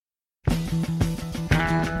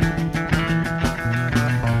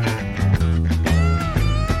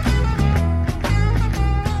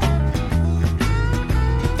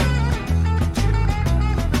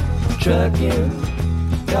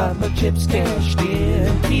trucking, got my chips cashed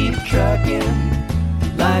in, keep trucking,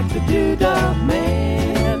 like the Doodah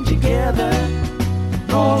Man, together,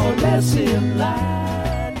 more or less in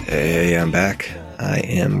line. Hey, I'm back. I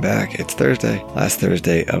am back. It's Thursday. Last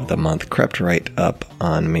Thursday of the month crept right up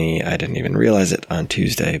on me. I didn't even realize it on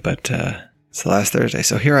Tuesday, but it's the last Thursday.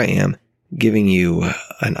 So here I am giving you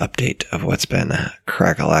an update of what's been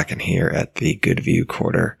crack-a-lackin' here at the Goodview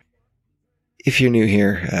Quarter. If you're new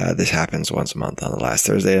here, this happens once a month on the last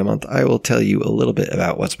Thursday of the month. I will tell you a little bit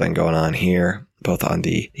about what's been going on here, both on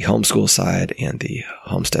the homeschool side and the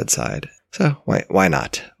homestead side. So why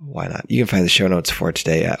not? Why not? You can find the show notes for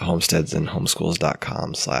today at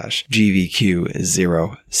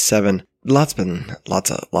homesteadsandhomeschools.com/GVQ07. Lots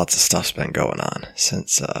of stuff's been going on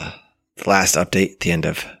since the last update at the end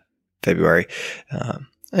of February. I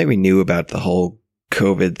think we knew about the whole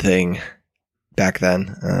COVID thing back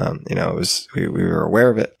then. We were aware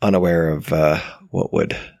of it, unaware of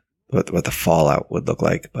what the fallout would look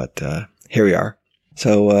like. But here we are.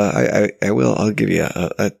 So I'll give you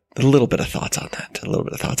a little bit of thoughts on that. A little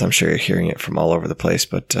bit of thoughts. I'm sure you're hearing it from all over the place,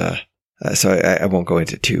 but so I won't go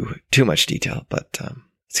into too much detail. But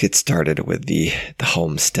let's get started with the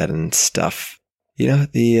homesteading stuff.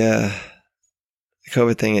 The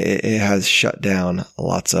COVID thing, it has shut down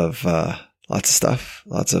lots of stuff,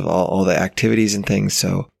 lots of all the activities and things.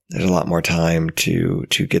 So there's a lot more time to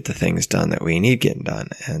get the things done that we need getting done.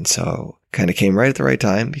 And so kind of came right at the right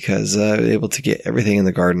time because I was able to get everything in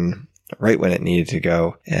the garden right when it needed to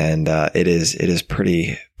go. And it is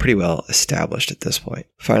pretty well established at this point.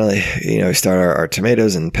 Finally, we started our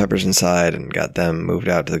tomatoes and peppers inside and got them moved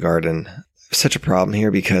out to the garden. Such a problem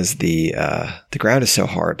here because the ground is so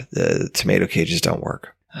hard. The tomato cages don't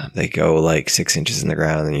work. They go like 6 inches in the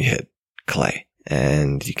ground and then you hit clay,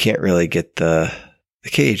 and you can't really get the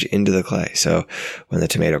cage into the clay. So when the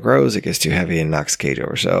tomato grows, it gets too heavy and knocks the cage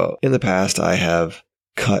over. So in the past, I have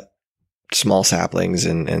cut small saplings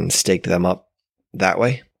and staked them up that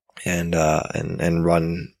way, and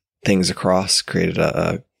run things across, created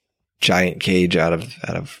a giant cage out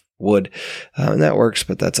of wood, and that works,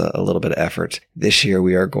 but that's a little bit of effort. This year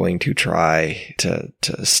we are going to try to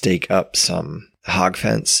stake up some hog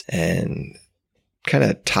fence and kind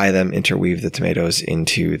of tie them, interweave the tomatoes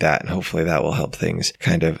into that, and hopefully that will help things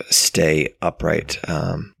kind of stay upright.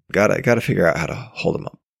 Gotta figure out how to hold them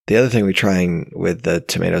up. The other thing we're trying with the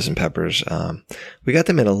tomatoes and peppers, we got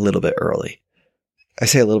them in a little bit early. I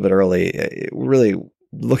say a little bit early, really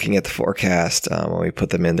looking at the forecast, when we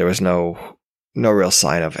put them in, there was no real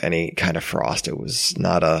sign of any kind of frost. It was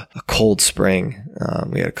not a cold spring.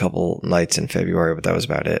 We had a couple nights in February, but that was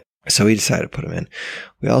about it. So we decided to put them in.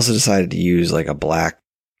 We also decided to use like a black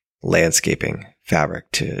landscaping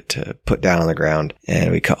fabric to put down on the ground,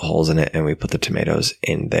 and we cut holes in it and we put the tomatoes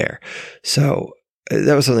in there. So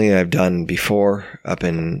that was something that I've done before up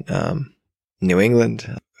in New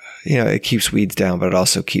England. It keeps weeds down, but it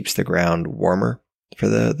also keeps the ground warmer for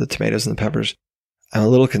the tomatoes and the peppers. I'm a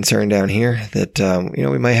little concerned down here that,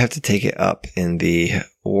 we might have to take it up in the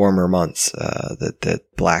warmer months, that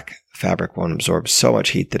black fabric won't absorb so much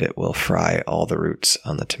heat that it will fry all the roots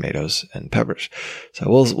on the tomatoes and peppers. So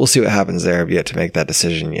we'll see what happens there. I've yet to make that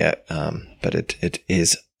decision yet. But it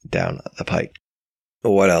is down the pike.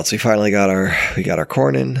 What else? We finally got our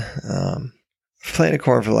corn in. Planted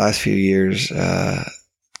corn for the last few years. A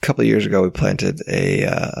couple of years ago, we planted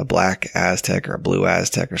a black Aztec or a blue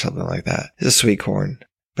Aztec or something like that. It's a sweet corn,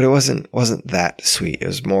 but it wasn't that sweet. It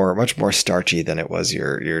was much more starchy than it was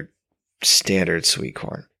your standard sweet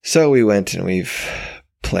corn. So we went and we've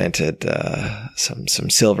planted some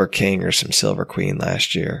Silver King or some Silver Queen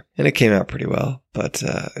last year, and it came out pretty well. But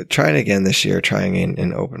trying again this year, trying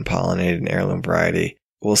an open pollinated heirloom variety.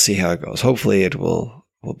 We'll see how it goes. Hopefully, it will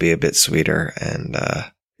be a bit sweeter and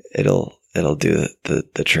it'll do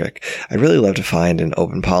the trick. I'd really love to find an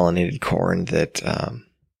open pollinated corn that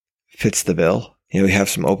fits the bill. We have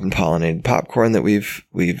some open pollinated popcorn that we've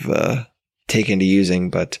taken to using,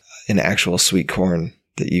 but an actual sweet corn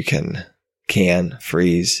that you can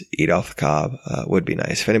freeze, eat off the cob would be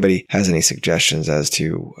nice. If anybody has any suggestions as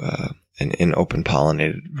to an open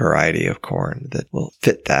pollinated variety of corn that will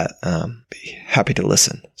fit that, be happy to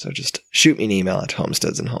listen. So just shoot me an email at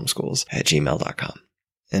homesteadsandhomeschools@gmail.com.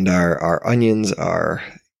 And our onions are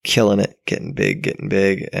killing it, getting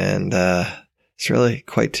big, and it's really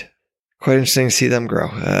quite interesting to see them grow.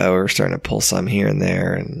 We're starting to pull some here and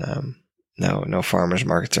there, and no farmers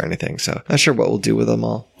markets or anything. So not sure what we'll do with them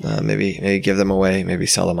all. Maybe give them away, maybe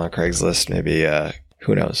sell them on Craigslist, maybe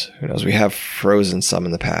who knows? We have frozen some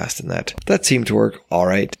in the past, and that seemed to work all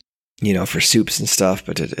right, for soups and stuff,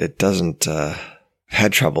 but it doesn't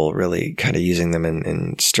had trouble really kind of using them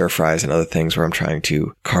in stir fries and other things where I'm trying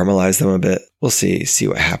to caramelize them a bit. We'll see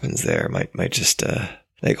what happens there. Might just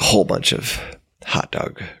make a whole bunch of hot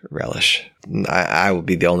dog relish. I will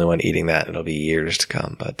be the only one eating that. It'll be years to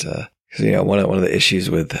come. But one of the issues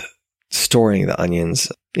with storing the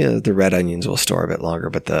onions, the red onions will store a bit longer,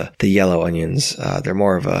 but the yellow onions, they're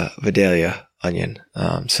more of a Vidalia onion.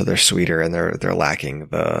 So they're sweeter and they're lacking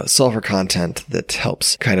the sulfur content that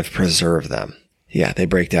helps kind of preserve them. Yeah, they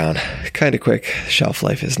break down kind of quick. Shelf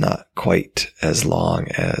life is not quite as long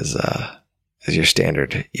as your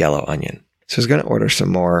standard yellow onion. So I was going to order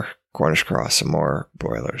some more Cornish cross, some more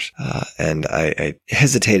broilers. And I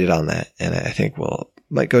hesitated on that, and I think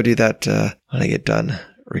might go do that when I get done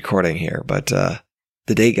recording here. But the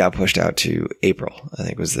date got pushed out to April, I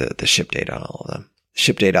think was the ship date on all of them.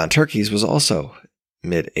 Ship date on turkeys was also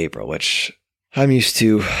mid-April, which I'm used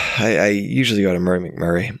to. I usually go to Murray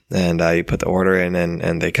McMurray, and I put the order in,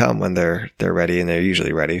 and they come when they're ready, and they're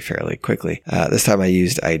usually ready fairly quickly. This time I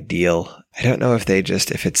used Ideal. I don't know if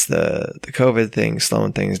it's the COVID thing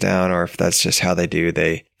slowing things down, or if that's just how they do.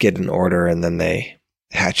 They get an order and then they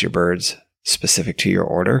hatch your birds specific to your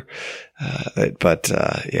order. But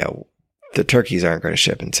the turkeys aren't going to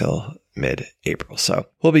ship until mid-April. So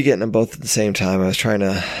we'll be getting them both at the same time. I was trying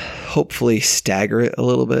to hopefully stagger it a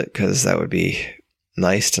little bit, because that would be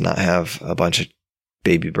nice to not have a bunch of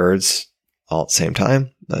baby birds all at the same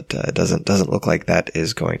time. But it doesn't look like that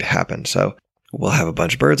is going to happen. So we'll have a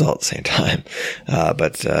bunch of birds all at the same time.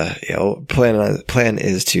 Plan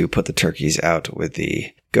is to put the turkeys out with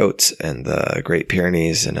the goats and the Great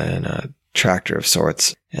Pyrenees in a tractor of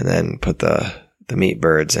sorts, and then put the meat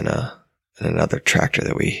birds in another tractor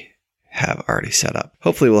that we have already set up.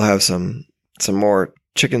 Hopefully we'll have some more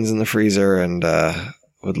chickens in the freezer, and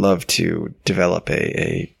would love to develop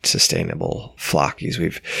a sustainable flock.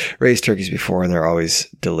 We've raised turkeys before and they're always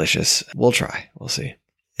delicious. We'll try. We'll see.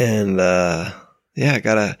 And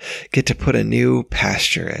gotta get to put a new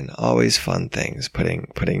pasture in. Always fun things,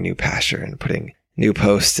 putting new pasture in, putting new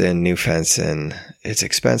posts in, new fence in. It's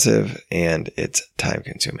expensive and it's time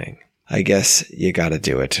consuming. I guess you gotta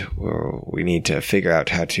do it. We need to figure out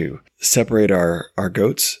how to separate our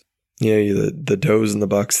goats. The does and the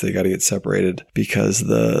bucks, they gotta get separated, because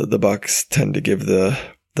the bucks tend to give the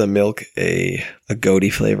milk a goaty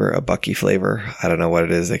flavor, a bucky flavor. I don't know what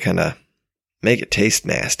it is. They kind of make it taste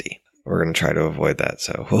nasty. We're going to try to avoid that.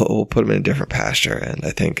 So we'll put them in a different pasture. And I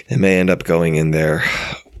think it may end up going in there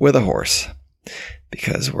with a horse,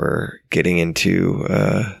 because we're getting into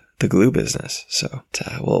the glue business. So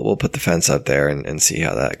we'll put the fence up there and see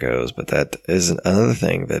how that goes. But that is another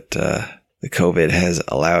thing that the COVID has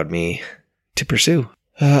allowed me to pursue.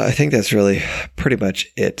 I think that's really pretty much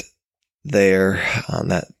it there on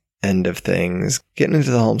that end of things. Getting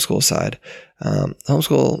into the homeschool side.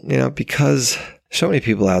 Homeschool, because so many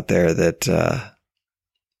people out there that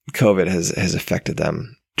COVID has affected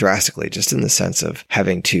them drastically, just in the sense of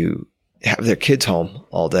having to have their kids home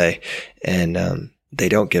all day, and they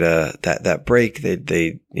don't get that break.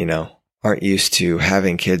 They aren't used to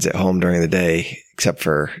having kids at home during the day, except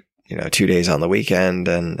for 2 days on the weekend,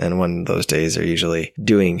 and one of those days they're usually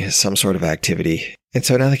doing some sort of activity. And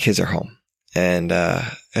so now the kids are home, and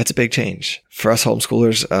that's a big change for us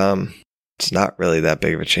homeschoolers. It's not really that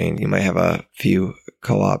big of a change. You might have a few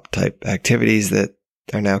co-op type activities that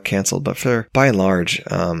are now canceled, but by and large,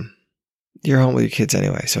 you're home with your kids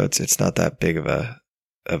anyway, so it's not that big of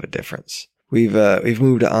a difference. We've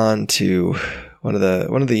moved on to one of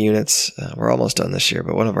the units. We're almost done this year,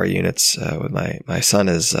 but one of our units with my son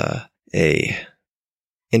is a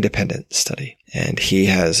independent study, and he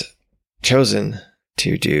has chosen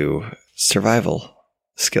to do survival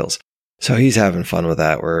skills. So he's having fun with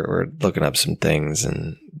that. We're looking up some things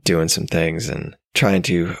and doing some things and trying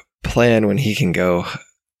to plan when he can go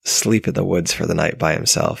sleep in the woods for the night by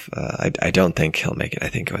himself. I don't think he'll make it. I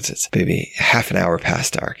think it's maybe half an hour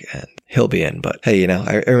past dark and he'll be in. But hey,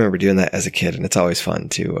 I remember doing that as a kid, and it's always fun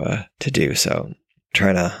to do. So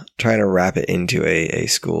trying to wrap it into a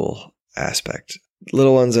school aspect.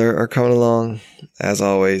 Little ones are coming along as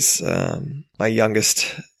always. My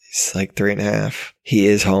youngest is like 3.5. He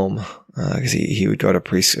is home. Because he would go to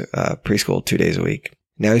preschool 2 days a week.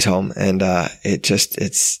 Now he's home, and it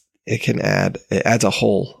adds a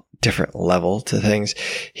whole different level to things.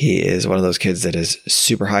 He is one of those kids that is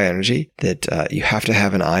super high energy, that you have to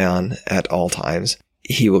have an eye on at all times.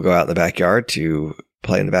 He will go out in the backyard to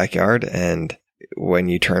play in the backyard, and when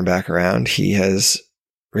you turn back around, he has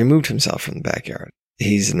removed himself from the backyard.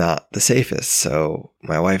 He's not the safest. So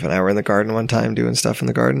my wife and I were in the garden one time doing stuff in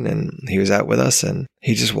the garden, and he was out with us, and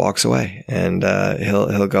he just walks away, and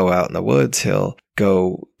he'll go out in the woods. He'll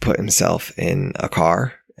go put himself in a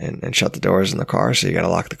car and shut the doors in the car. So you got to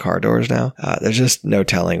lock the car doors now. There's just no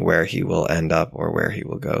telling where he will end up or where he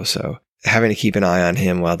will go. So having to keep an eye on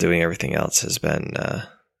him while doing everything else has been a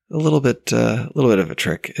little bit of a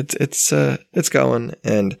trick. It's going,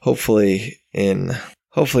 and hopefully in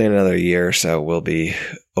another year or so we'll be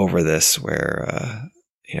over this, where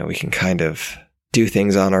we can kind of do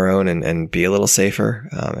things on our own and be a little safer,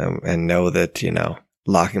 and know that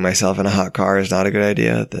locking myself in a hot car is not a good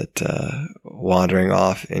idea, that wandering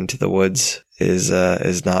off into the woods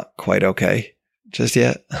is not quite okay just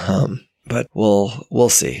yet. But we'll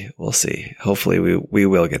see. We'll see. Hopefully we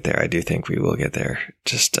will get there. I do think we will get there.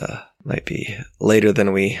 Just might be later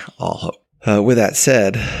than we all hope. With that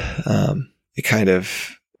said, it kind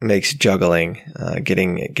of makes juggling,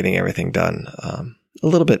 getting everything done, a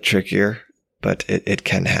little bit trickier. But it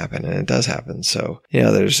can happen, and it does happen. So,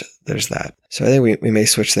 there's that. So I think we may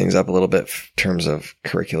switch things up a little bit in terms of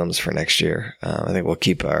curriculums for next year. I think we'll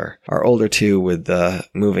keep our older two with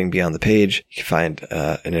Moving Beyond the Page. You can find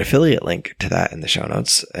an affiliate link to that in the show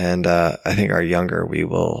notes. And I think our younger, we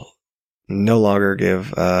will no longer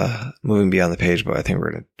give Moving Beyond the Page, but I think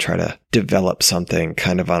we're going to try to develop something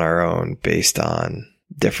kind of on our own based on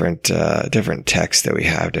different texts that we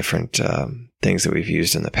have, different things that we've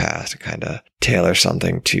used in the past, to kind of tailor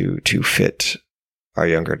something to fit our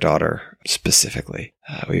younger daughter specifically.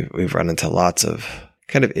 We've run into lots of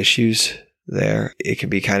kind of issues there. It can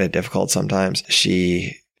be kind of difficult sometimes.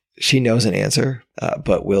 She knows an answer,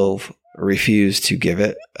 but will refuse to give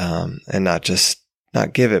it, and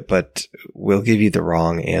not give it, but will give you the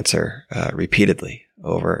wrong answer repeatedly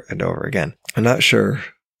over and over again. I'm not sure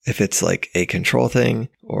if it's like a control thing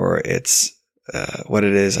or it's what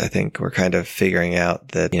it is. I think we're kind of figuring out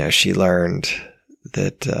that, she learned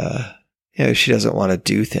that, if she doesn't want to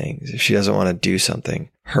do things, if she doesn't want to do something,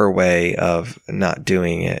 her way of not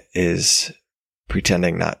doing it is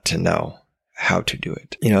pretending not to know how to do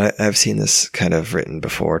it. I've seen this kind of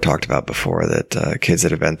talked about before, that kids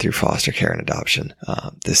that have been through foster care and adoption,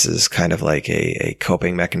 this is kind of like a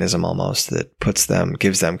coping mechanism almost, that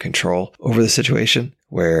gives them control over the situation,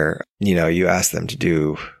 where, you ask them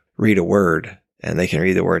to read a word, and they can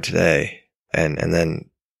read the word today. And then,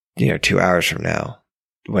 2 hours from now,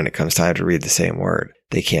 when it comes time to read the same word,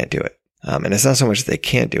 they can't do it. And it's not so much that they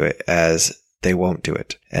can't do it as they won't do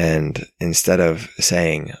it. And instead of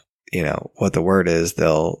saying, what the word is,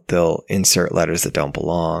 they'll insert letters that don't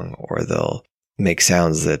belong, or they'll make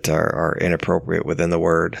sounds that are inappropriate within the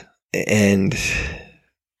word. And,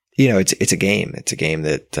 it's a game. It's a game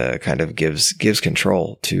that kind of gives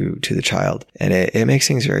control to the child. And it makes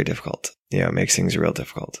things very difficult. It makes things real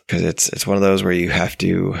difficult, because it's one of those where you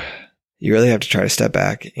really have to try to step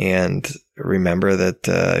back and remember that,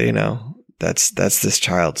 that's this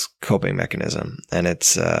child's coping mechanism. And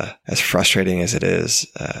it's as frustrating as it is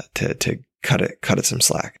to cut it some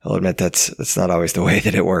slack. I'll admit that's not always the way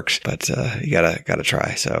that it works, but you gotta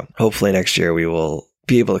try. So hopefully next year we will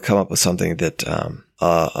be able to come up with something that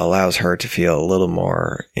allows her to feel a little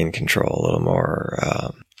more in control, a little more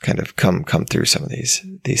kind of come through some of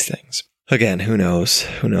these things. Again, who knows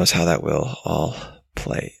how that will all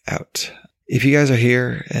play out. If you guys are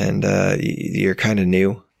here and you're kind of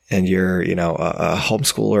new, and you're, a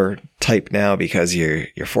homeschooler type now because you're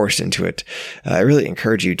forced into it, I really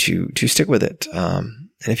encourage you to stick with it. And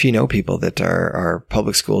if you know people that are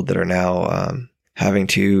public schooled that are now having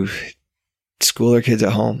to school their kids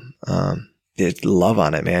at home, love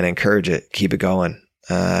on it, man. Encourage it. Keep it going.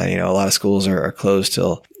 A lot of schools are closed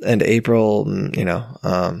till end of April,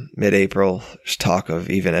 mid-April. There's talk of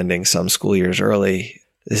even ending some school years early.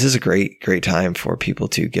 This is a great time for people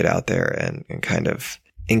to get out there and kind of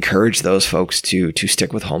encourage those folks to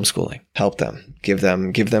stick with homeschooling. Help them. Give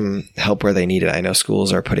them help where they need it. I know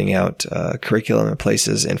schools are putting out curriculum in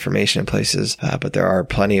places, information in places, but there are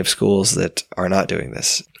plenty of schools that are not doing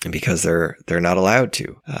this, because they're not allowed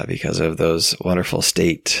to, because of those wonderful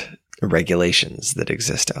state regulations that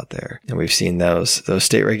exist out there. And we've seen those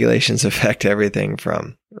state regulations affect everything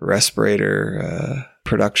from respirator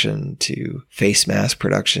production to face mask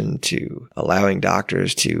production to allowing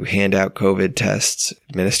doctors to hand out COVID tests,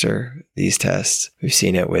 administer these tests. We've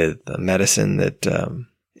seen it with the medicine that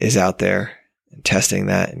is out there, and testing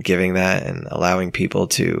that and giving that and allowing people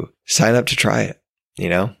to sign up to try it.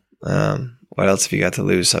 What else have you got to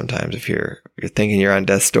lose sometimes? If you're thinking you're on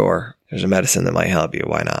death's door, there's a medicine that might help you.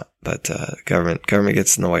 Why not? But government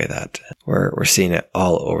gets in the way of that. We're seeing it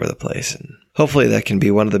all over the place, and hopefully that can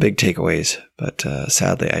be one of the big takeaways. But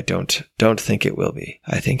sadly, I don't think it will be.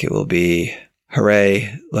 I think it will be,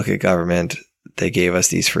 hooray! Look at government. They gave us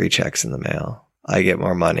these free checks in the mail. I get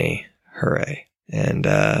more money. Hooray! And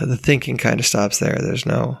the thinking kind of stops there. There's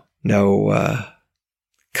no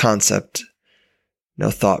concept,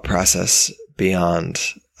 no thought process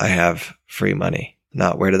beyond I have free money.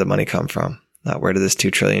 Not where did the money come from? Not where did this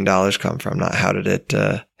 $2 trillion come from? Not how did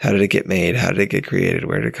it get made? How did it get created?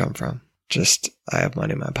 Where did it come from? Just I have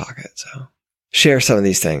money in my pocket. So share some of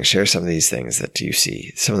these things. Share some of these things that you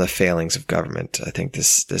see. Some of the failings of government. I think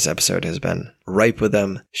this episode has been ripe with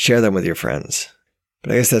them. Share them with your friends.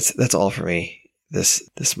 But I guess that's all for me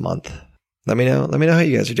this month. Let me know how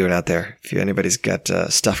you guys are doing out there. If anybody's got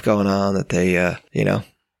stuff going on that they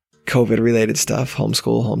COVID-related stuff,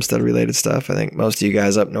 homeschool, homestead-related stuff. I think most of you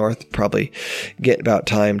guys up north probably get about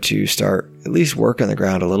time to start at least work on the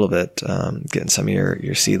ground a little bit, getting some of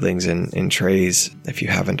your seedlings in trays if you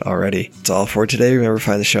haven't already. That's all for today. Remember,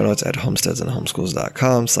 find the show notes at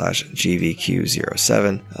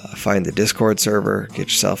homesteadsandhomeschools.com/GVQ07. Find the Discord server, get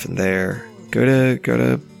yourself in there. Go to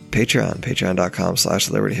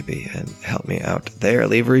patreon.com/libertyhippie and help me out there.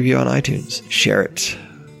 Leave a review on iTunes. Share it.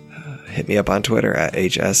 Hit me up on Twitter at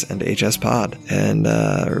HS and HSPod. And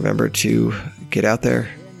remember to get out there,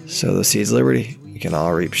 sow those seeds of liberty. We can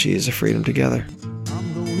all reap sheaves of freedom together.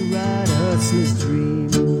 I'm gonna ride a hustler's dream.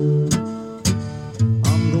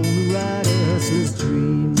 I'm gonna ride a hustler's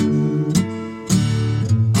dream.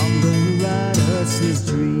 I'm gonna ride a hustler's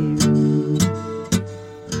dream.